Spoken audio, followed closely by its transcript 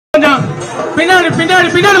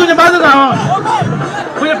பின்னாடி கொஞ்சம் பாத்துக்கோ.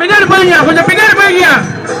 கொஞ்சம் பின்னாடி போய்ங்க.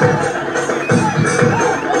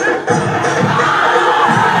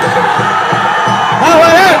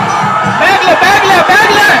 பேக்ல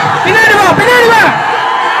பின்னாடி வா.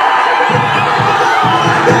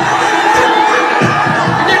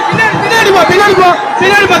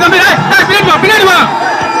 பின்னாடி வா தம்பி. பின்னாடி வா.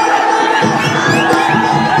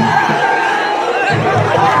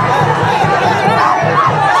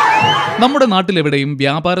 നമ്മുടെ നാട്ടിലെവിടെയും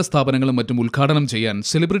വ്യാപാര സ്ഥാപനങ്ങളും മറ്റും ഉദ്ഘാടനം ചെയ്യാൻ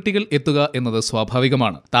സെലിബ്രിറ്റികൾ എത്തുക എന്നത്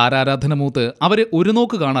സ്വാഭാവികമാണ്. താരാരാധന മൂത്ത് അവരെ ഒരു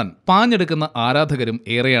നോക്ക് കാണാൻ പാഞ്ഞെടുക്കുന്ന ആരാധകരും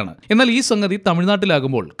ഏറെയാണ്. എന്നാൽ ഈ സംഗതി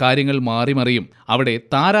തമിഴ്നാട്ടിലാകുമ്പോൾ കാര്യങ്ങൾ മാറിമറിയും. അവിടെ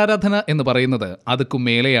താരാരാധന എന്ന് പറയുന്നത് അതുക്കും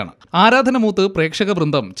മേലെയാണ്. ആരാധന മൂത്ത് പ്രേക്ഷക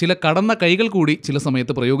വൃന്ദം ചില കടന്ന കൈകൾ കൂടി ചില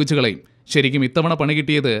സമയത്ത് പ്രയോഗിച്ചു കളയും. ശരിക്കും ഇത്തവണ പണി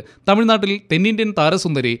കിട്ടിയത് തമിഴ്നാട്ടിൽ തെന്നിന്ത്യൻ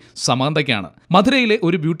താരസുന്ദരി സമാന്തയ്ക്കാണ്. മധുരയിലെ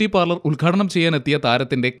ഒരു ബ്യൂട്ടി പാർലർ ഉദ്ഘാടനം ചെയ്യാനെത്തിയ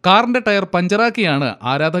താരത്തിന്റെ കാറിന്റെ ടയർ പഞ്ചറാക്കിയാണ്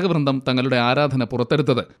ആരാധക വൃന്ദം തങ്ങളുടെ ആരാധന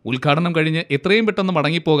പുറത്തെടുത്തത്. ഉദ്ഘാടനം കഴിഞ്ഞ് എത്രയും പെട്ടെന്ന്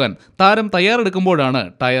മടങ്ങിപ്പോകാൻ താരം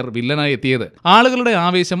തയ്യാറെടുക്കുമ്പോഴാണ് ടയർ വില്ലനായി എത്തിയത്. ആളുകളുടെ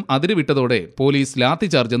ആവേശം അതിരുവിട്ടതോടെ പോലീസ്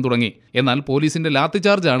ലാത്തിചാർജും തുടങ്ങി. എന്നാൽ പോലീസിന്റെ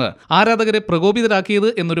ലാത്തിചാർജാണ് ആരാധകരെ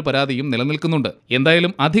പ്രകോപിതരാക്കിയത് എന്നൊരു പരാതിയും നിലനിൽക്കുന്നുണ്ട്.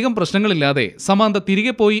 എന്തായാലും അധികം പ്രശ്നങ്ങളില്ലാതെ സമാന്ത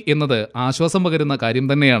തിരികെ പോയി എന്നത് ആശ്വാസം പകരുന്ന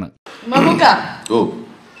കാര്യം തന്നെയാണ്.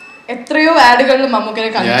 എത്രയോ ആഡുകളിൽ മമ്മൂക്കനെ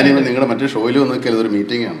കണ്ടു. ഞാനിവിടെ നിങ്ങളുടെ മറ്റേ ഷോയിൽ വന്നൊക്കെ ഒരു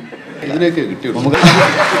മീറ്റിംഗ് ആണ് ഇതിനൊക്കെ കിട്ടിയോ.